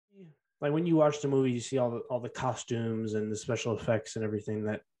like when you watch the movie, you see all the costumes and the special effects and everything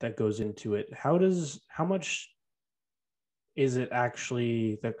that goes into it. How much is it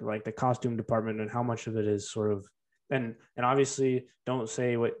actually the costume department, and how much of it is sort of, and obviously don't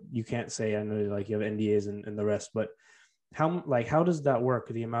say what you can't say. I know like you have NDAs and the rest, but how does that work?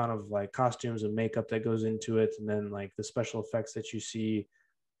 The amount of like costumes and makeup that goes into it, and then like the special effects that you see,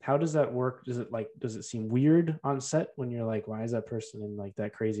 how does that work? Does it seem weird on set when you're like, why is that person in like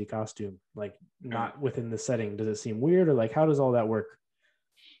that crazy costume? Like Right. not within the setting. Does it seem weird, or like how does all that work?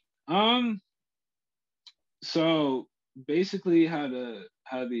 Um, so basically how the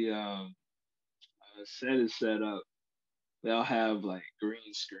set is set up, they'll have like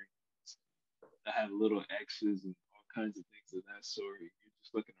green screens that have little X's and all kinds of things of that sort. You're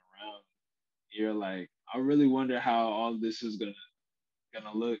just looking around. You're like, I really wonder how all this is gonna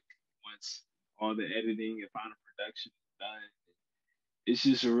look once all the editing and final production is done. It's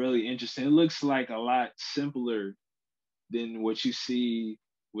just really interesting. It looks like a lot simpler than what you see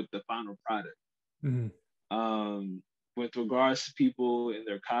with the final product. Mhm. With regards to people and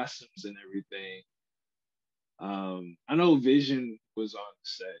their costumes and everything, I know Vision was on the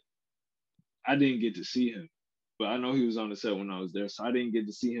set. I didn't get to see him, but I know he was on the set when I was there, so I didn't get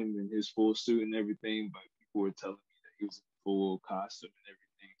to see him in his full suit and everything. But people were telling me that he was in full costume and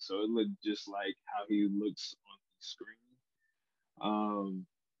everything, so it looked just like how he looks on the screen.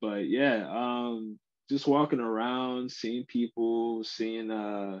 But yeah, just walking around, seeing people, seeing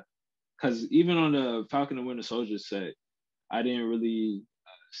because even on the Falcon and Winter Soldier set, I didn't really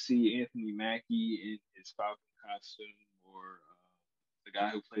see Anthony Mackie in his Falcon costume or the guy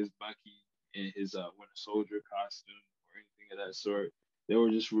who plays Bucky in his Winter Soldier costume or anything of that sort. They were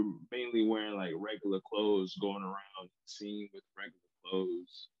just mainly wearing like regular clothes, going around scene with regular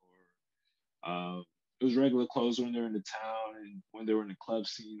clothes, or it was regular clothes when they're in the town and when they were in the club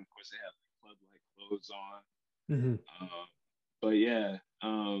scene. Of course, they have like club like clothes on. Mhm. But yeah,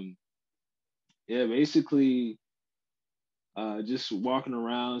 yeah, basically just walking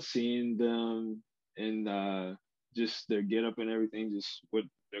around, seeing them, and just their get up and everything, just with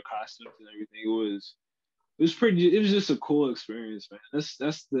their costumes and everything. It was pretty. It was just a cool experience, man. That's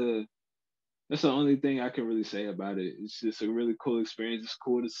the only thing I can really say about it. It's just a really cool experience. It's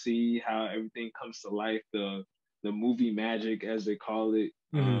cool to see how everything comes to life. The movie magic, as they call it,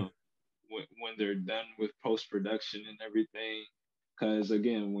 Mhm. when they're done with post production and everything. Because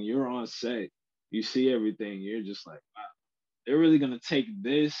again, when you're on set, you see everything. You're just like, wow, they're really gonna take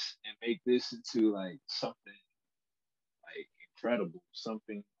this and make this into like something like incredible,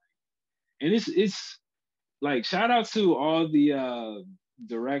 something. And it's like shout out to all the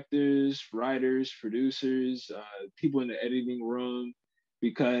directors, writers, producers, people in the editing room,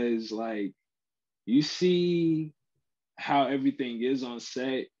 because like you see how everything is on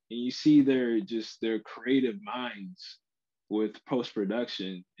set, and you see their creative minds with post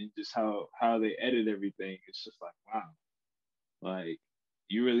production and just how they edit everything. It's just like wow, like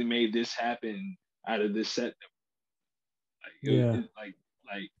you really made this happen out of this set. Like Yeah. like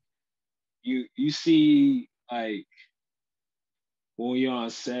you see like when you're on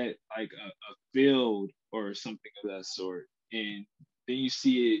set like a field or something of that sort, and then you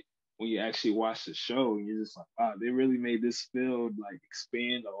see it when you actually watch the show, and you're just like, wow, they really made this field like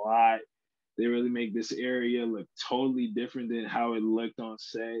expand a lot. They really make this area look totally different than how it looked on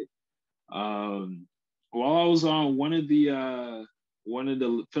set. Um, while I was on one of the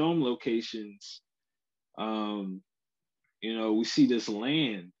film locations, um, we see this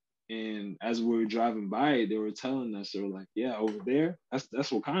land. And as we were driving by it, they were telling us, they were like, yeah, over there, that's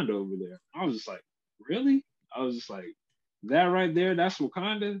Wakanda over there. I was just like, really? I was just like, that right there, that's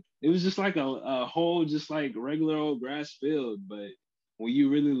Wakanda? It was just like a whole, just like regular old grass field. But when you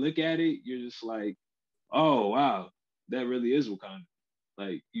really look at it, you're just like, oh, wow, that really is Wakanda.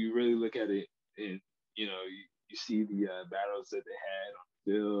 Like, you really look at it and, you see the battles that they had on the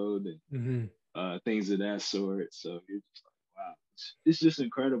field and Mhm. things of that sort. So you're just like, wow, it's just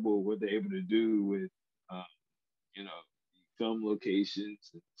incredible what they're able to do with, um, you know, the film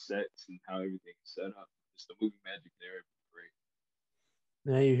locations and sets and how everything is set up. Just the movie magic there, great.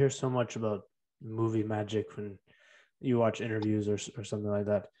 Yeah, you hear so much about movie magic when you watch interviews or something like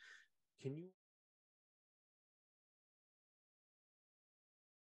that. Can you